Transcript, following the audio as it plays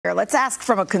Let's ask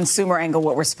from a consumer angle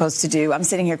what we're supposed to do. I'm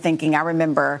sitting here thinking, I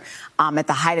remember at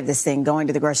the height of this thing, going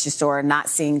to the grocery store, not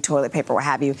seeing toilet paper, what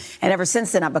have you. And ever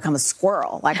since then, I've become a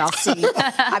squirrel. Like I'll see,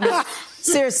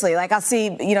 seriously, like I'll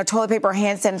see, toilet paper,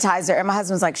 hand sanitizer. And my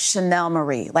husband's like, Sheinelle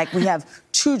Marie, like we have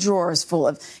 2 drawers full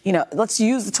of, let's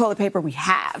use the toilet paper we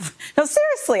have. No,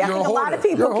 seriously, I think a lot of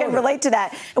people can relate to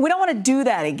that. And we don't want to do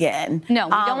that again. No,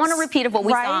 we don't want to repeat of what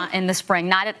we saw in the spring,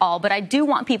 not at all. But I do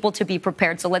want people to be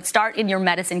prepared. So let's start in your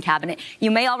medicine cabinet.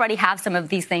 You may already have some of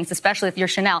these things, especially if you're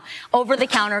Sheinelle,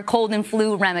 over-the-counter cold and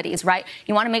flu remedies, right?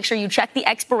 You want to make sure you check the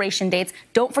expiration dates.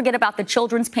 Don't forget about the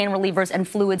children's pain relievers and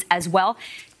fluids as well.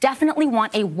 Definitely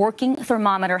want a working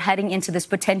thermometer heading into this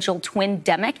potential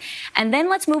twin-demic. And then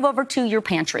let's move over to your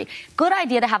pantry. Good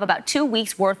idea to have about 2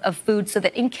 weeks worth of food so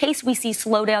that in case we see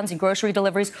slowdowns in grocery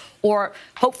deliveries, or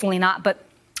hopefully not, but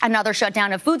another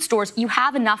shutdown of food stores, you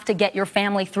have enough to get your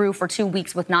family through for 2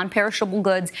 weeks with non-perishable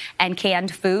goods and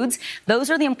canned foods.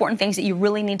 Those are the important things that you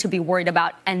really need to be worried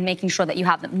about and making sure that you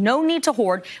have them. No need to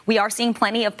hoard. We are seeing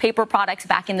plenty of paper products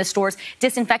back in the stores,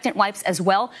 disinfectant wipes as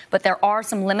well, but there are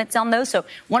some limits on those. So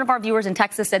one of our viewers in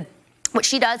Texas said, what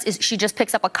she does is she just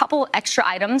picks up a couple extra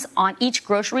items on each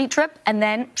grocery trip, and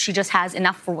then she just has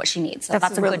enough for what she needs. So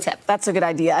that's a good tip. That's a good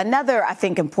idea. Another, I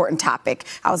think, important topic.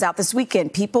 I was out this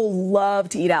weekend. People love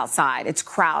to eat outside. It's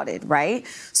crowded, right?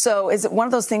 So is it one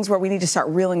of those things where we need to start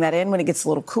reeling that in when it gets a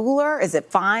little cooler? Is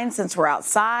it fine since we're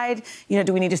outside?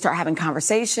 Do we need to start having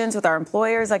conversations with our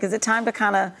employers? Like, is it time to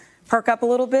kind of perk up a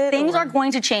little bit? Things are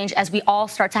going to change as we all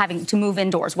start having to move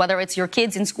indoors, whether it's your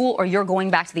kids in school or you're going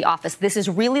back to the office. This is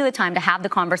really the time to have the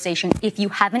conversation, if you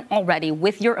haven't already,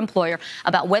 with your employer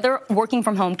about whether working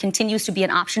from home continues to be an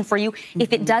option for you.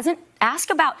 If it doesn't, ask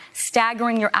about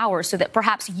staggering your hours so that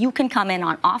perhaps you can come in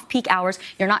on off-peak hours.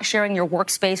 You're not sharing your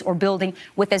workspace or building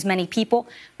with as many people.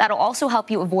 That'll also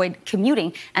help you avoid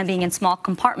commuting and being in small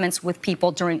compartments with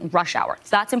people during rush hour. So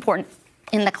that's important.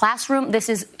 In the classroom, this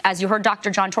is, as you heard Dr.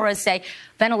 John Torres say,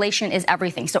 ventilation is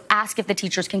everything. So ask if the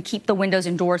teachers can keep the windows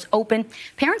and doors open.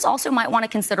 Parents also might want to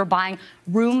consider buying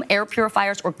room air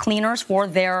purifiers or cleaners for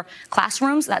their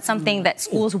classrooms. That's something that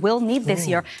schools will need this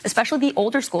year, especially the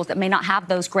older schools that may not have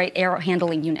those great air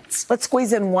handling units. Let's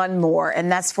squeeze in one more, and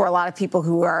that's for a lot of people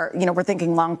who are, we're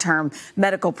thinking long-term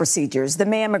medical procedures, the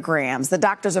mammograms, the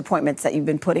doctor's appointments that you've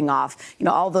been putting off,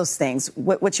 all those things.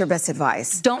 What's your best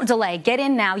advice? Don't delay. Get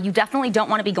in now. You definitely don't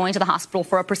want to be going to the hospital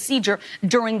for a procedure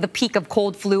during the peak of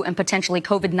cold, flu, and potentially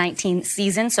COVID-19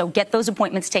 season. So get those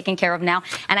appointments taken care of now.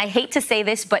 And I hate to say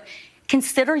this, but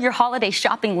consider your holiday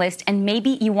shopping list, and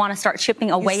maybe you want to start chipping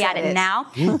away at it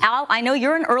now. Al, I know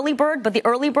you're an early bird, but the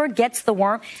early bird gets the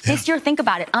worm. This year, think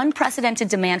about it. Unprecedented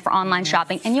demand for online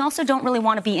shopping, and you also don't really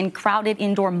want to be in crowded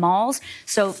indoor malls.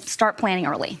 So start planning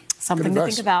early. Something to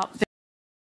think about.